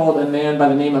 God called a man by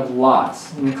the name of Lot.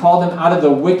 And he called him out of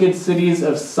the wicked cities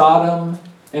of Sodom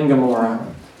and Gomorrah.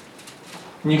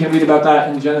 And you can read about that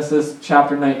in Genesis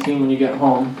chapter 19 when you get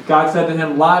home. God said to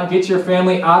him, Lot, get your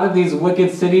family out of these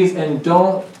wicked cities and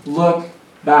don't look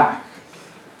back.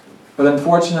 But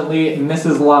unfortunately,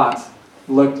 Mrs. Lot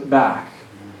looked back.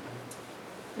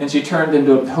 And she turned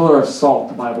into a pillar of salt,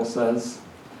 the Bible says.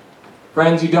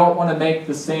 Friends, you don't want to make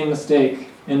the same mistake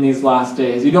in these last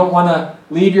days. You don't want to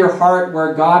leave your heart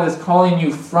where God is calling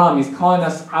you from. He's calling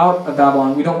us out of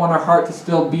Babylon. We don't want our heart to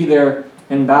still be there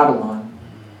in Babylon.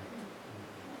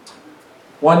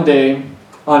 One day,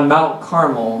 on Mount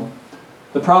Carmel,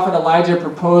 the prophet Elijah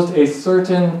proposed a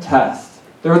certain test.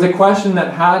 There was a question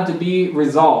that had to be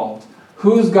resolved.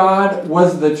 Whose God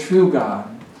was the true God?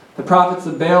 The prophets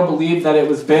of Baal believed that it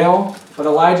was Baal, but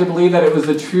Elijah believed that it was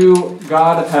the true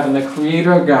God of heaven, the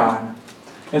creator of God.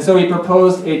 And so he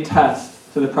proposed a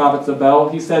test to the prophets of Baal.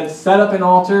 He said, set up an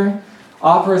altar,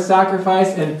 offer a sacrifice,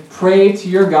 and pray to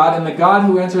your God. And the God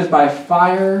who answers by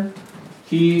fire,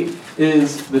 he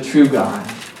is the true God.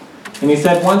 And he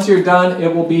said, once you're done,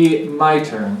 it will be my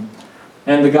turn.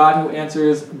 And the God who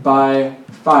answers by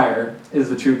fire is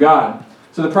the true God.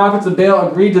 So the prophets of Baal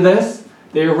agreed to this.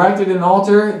 They erected an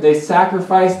altar, they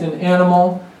sacrificed an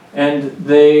animal, and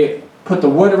they put the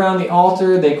wood around the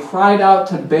altar. They cried out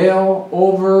to Baal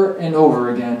over and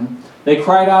over again. They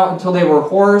cried out until they were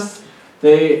hoarse.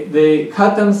 They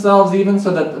cut themselves even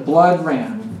so that the blood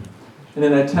ran in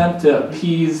an attempt to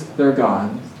appease their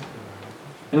God,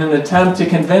 in an attempt to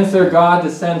convince their God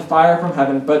to send fire from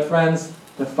heaven. But friends,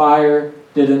 the fire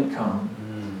didn't come.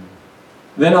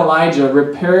 Then Elijah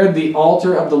repaired the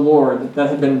altar of the Lord that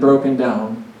had been broken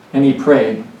down, and he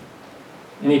prayed.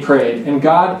 And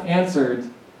God answered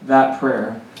that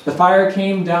prayer. The fire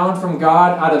came down from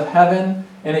God out of heaven,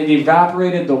 and it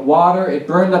evaporated the water, it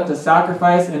burned up the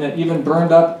sacrifice, and it even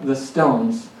burned up the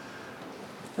stones.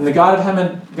 And the God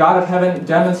of heaven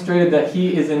demonstrated that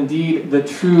he is indeed the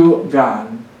true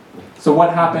God. So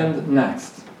what happened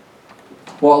next?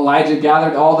 Well, Elijah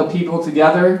gathered all the people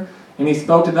together, and he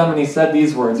spoke to them, and he said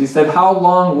these words. He said, how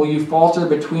long will you falter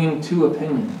between two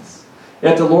opinions?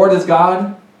 If the Lord is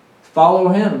God, follow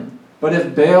him. But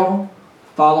if Baal,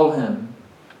 follow him.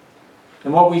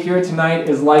 And what we hear tonight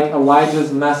is like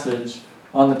Elijah's message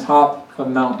on the top of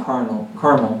Mount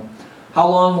Carmel. How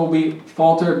long will we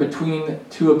falter between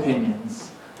two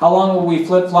opinions? How long will we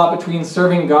flip-flop between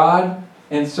serving God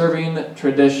and serving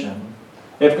tradition?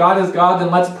 If God is God,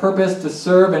 then let's purpose to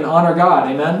serve and honor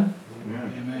God. Amen?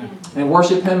 Amen. And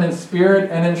worship him in spirit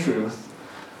and in truth.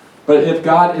 But if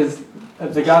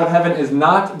the God of heaven is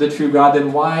not the true God,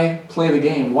 then why play the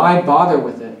game? Why bother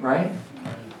with it, right?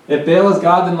 If Baal is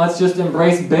God, then let's just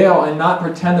embrace Baal and not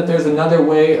pretend that there's another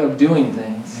way of doing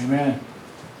things. Amen.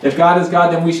 If God is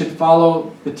God, then we should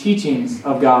follow the teachings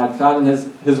of God found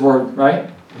in his word, right?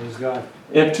 Praise God.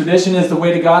 If tradition is the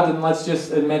way to God, then let's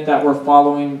just admit that we're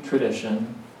following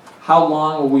tradition. How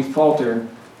long will we falter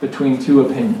between two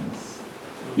opinions?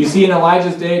 You see, in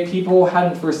Elijah's day, people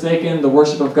hadn't forsaken the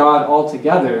worship of God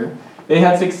altogether. They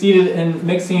had succeeded in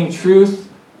mixing truth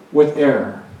with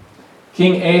error.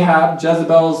 King Ahab,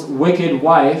 Jezebel's wicked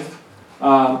wife,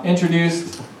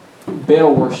 introduced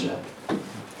Baal worship.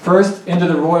 First into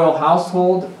the royal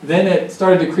household, then it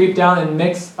started to creep down and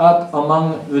mix up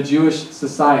among the Jewish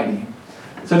society.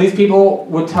 So these people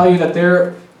would tell you that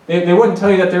they wouldn't tell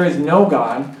you that there is no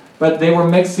God, but they were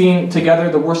mixing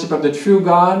together the worship of the true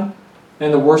God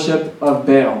and the worship of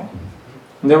Baal.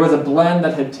 And there was a blend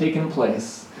that had taken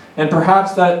place. And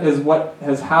perhaps that is what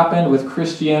has happened with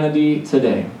Christianity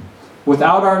today.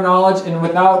 Without our knowledge and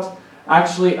without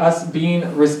actually us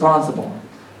being responsible.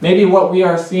 Maybe what we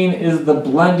are seeing is the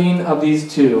blending of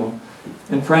these two.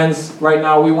 And friends, right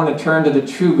now we want to turn to the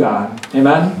true God.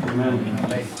 Amen?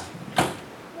 Amen.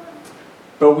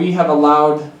 But we have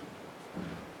allowed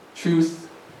truth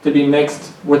to be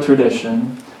mixed with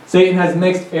tradition. Satan has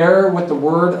mixed error with the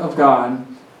Word of God.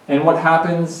 And what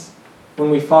happens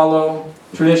when we follow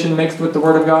tradition mixed with the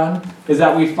Word of God is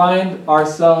that we find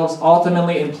ourselves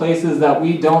ultimately in places that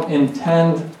we don't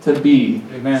intend to be.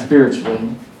 Amen.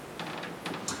 Spiritually.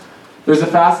 There's a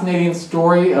fascinating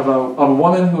story of a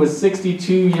woman who was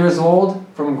 62 years old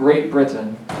from Great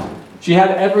Britain. She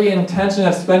had every intention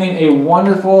of spending a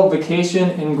wonderful vacation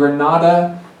in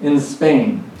Granada in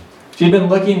Spain. She'd been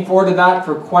looking forward to that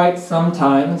for quite some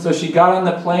time, so she got on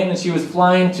the plane and she was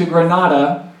flying to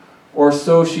Granada, or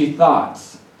so she thought.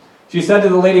 She said to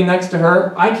the lady next to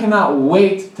her, I cannot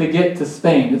wait to get to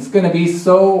Spain. It's going to be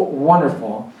so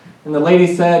wonderful. And the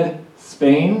lady said,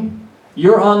 Spain?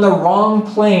 You're on the wrong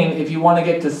plane if you want to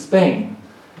get to Spain.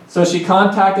 So she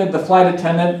contacted the flight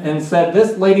attendant and said,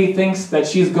 this lady thinks that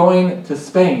she's going to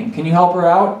Spain. Can you help her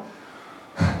out?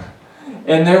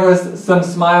 And there was some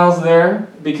smiles there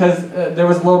because there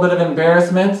was a little bit of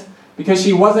embarrassment because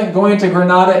she wasn't going to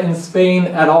Granada in Spain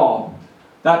at all.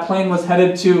 That plane was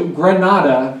headed to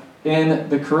Grenada in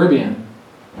the Caribbean.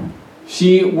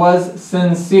 She was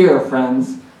sincere,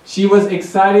 friends. She was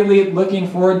excitedly looking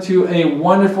forward to a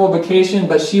wonderful vacation,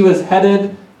 but she was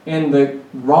headed in the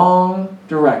wrong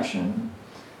direction.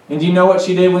 And do you know what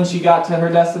she did when she got to her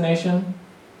destination?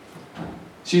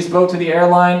 She spoke to the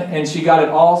airline and she got it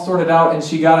all sorted out and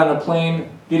she got on a plane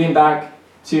getting back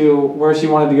to where she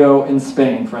wanted to go in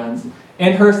Spain, friends.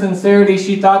 In her sincerity,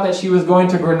 she thought that she was going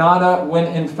to Granada when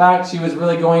in fact she was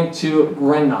really going to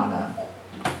Grenada.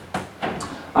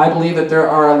 I believe that there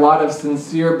are a lot of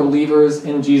sincere believers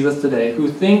in Jesus today who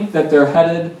think that they're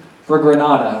headed for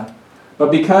Granada, But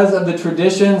because of the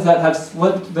traditions that have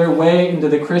slipped their way into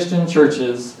the Christian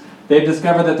churches, they've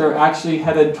discovered that they're actually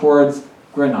headed towards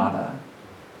Granada.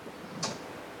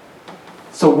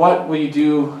 So what will you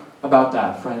do about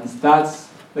that, friends? That's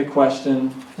the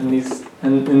question in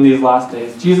these last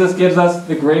days. Jesus gives us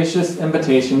the gracious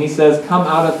invitation. He says, "Come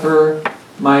out of her,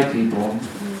 my people."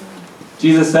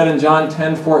 Jesus said in John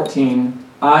 10:14,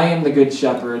 "I am the good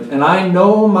shepherd, and I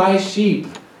know my sheep,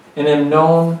 and am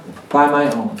known by my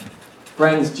own."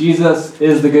 Friends, Jesus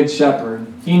is the good shepherd.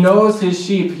 He knows his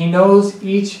sheep. He knows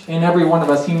each and every one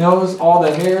of us. He knows all the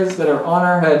hairs that are on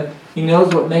our head. He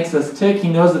knows what makes us tick. He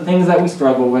knows the things that we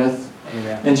struggle with.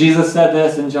 Amen. And Jesus said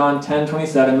this in John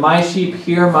 10:27, "My sheep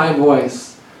hear my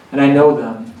voice, and I know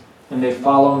them, and they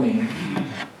follow me."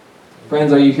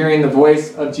 Friends, are you hearing the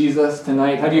voice of Jesus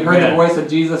tonight? Have you heard Amen. the voice of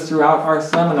Jesus throughout our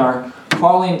seminar,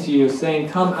 calling to you, saying,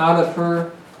 "Come out of her,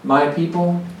 my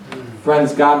people"?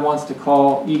 Friends, God wants to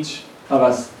call each of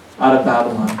us out of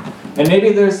Babylon. And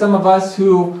maybe there's some of us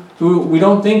who we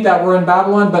don't think that we're in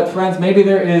Babylon, but friends, maybe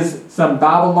there is some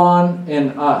Babylon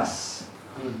in us.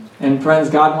 And friends,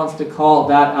 God wants to call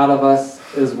that out of us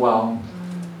as well.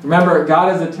 Remember,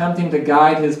 God is attempting to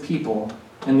guide his people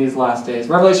in these last days.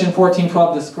 Revelation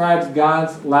 14:12 describes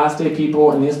God's last day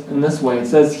people in this way. It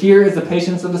says, "Here is the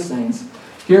patience of the saints.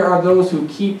 Here are those who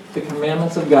keep the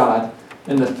commandments of God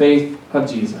in the faith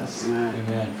of Jesus."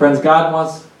 Amen. Friends, God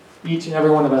wants each and every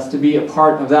one of us to be a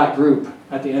part of that group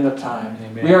at the end of time.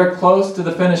 Amen. We are close to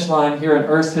the finish line here in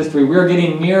Earth's history. We are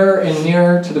getting nearer and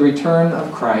nearer to the return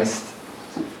of Christ.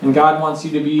 And God wants you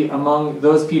to be among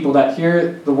those people that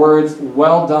hear the words,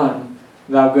 "Well done,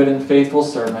 thou good and faithful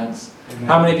servant." Amen.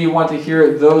 How many of you want to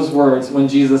hear those words when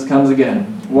Jesus comes again?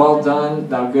 "Well done,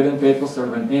 thou good and faithful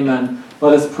servant." Amen.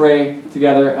 Let us pray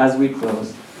together as we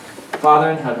close.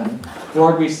 Father in heaven,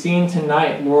 Lord, we've seen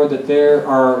tonight, Lord, that there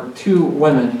are two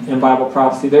women in Bible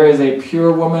prophecy. There is a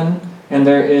pure woman and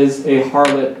there is a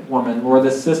harlot woman, Lord,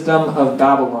 the system of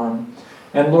Babylon.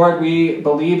 And Lord, we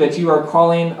believe that you are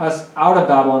calling us out of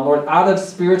Babylon, Lord, out of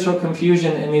spiritual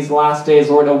confusion in these last days,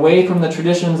 Lord, away from the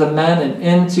traditions of men and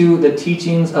into the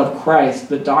teachings of Christ,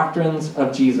 the doctrines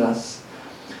of Jesus.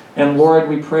 And Lord,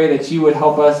 we pray that you would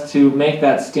help us to make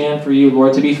that stand for you,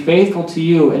 Lord, to be faithful to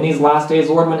you in these last days,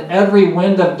 Lord, when every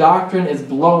wind of doctrine is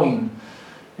blowing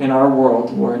in our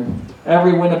world, Lord.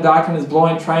 Every wind of doctrine is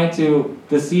blowing, trying to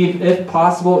deceive, if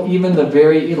possible, even the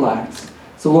very elect.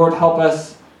 So Lord, help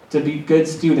us to be good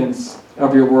students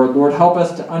of your word. Lord, help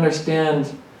us to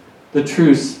understand the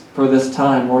truths for this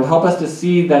time. Lord, help us to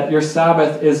see that your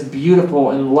Sabbath is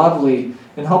beautiful and lovely.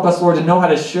 And help us, Lord, to know how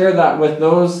to share that with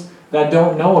those that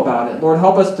don't know about it. Lord,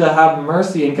 help us to have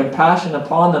mercy and compassion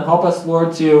upon them. Help us,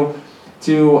 Lord, to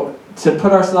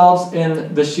put ourselves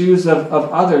in the shoes of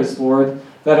others, Lord,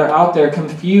 that are out there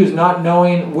confused, not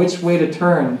knowing which way to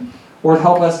turn. Lord,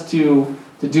 help us to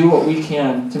do what we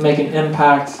can to make an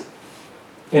impact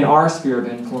in our sphere of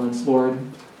influence, Lord.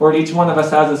 Lord, each one of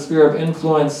us has a sphere of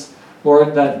influence,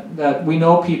 Lord, that we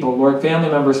know people, Lord, family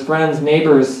members, friends,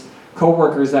 neighbors,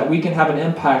 co-workers that we can have an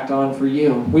impact on for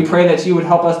you. We pray that you would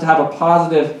help us to have a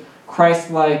positive,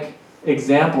 Christ-like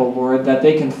example, Lord, that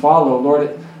they can follow.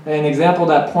 Lord, an example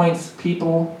that points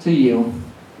people to you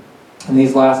in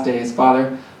these last days.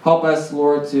 Father, help us,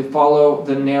 Lord, to follow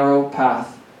the narrow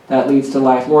path that leads to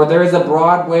life. Lord, there is a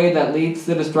broad way that leads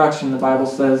to destruction, the Bible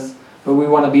says, but we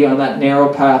want to be on that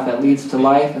narrow path that leads to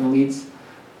life and leads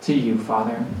to you,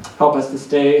 Father. Help us to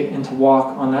stay and to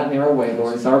walk on that narrow way,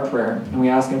 Lord, is our prayer. And we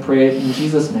ask and pray it in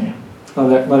Jesus' name.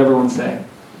 Let everyone say,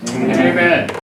 Amen.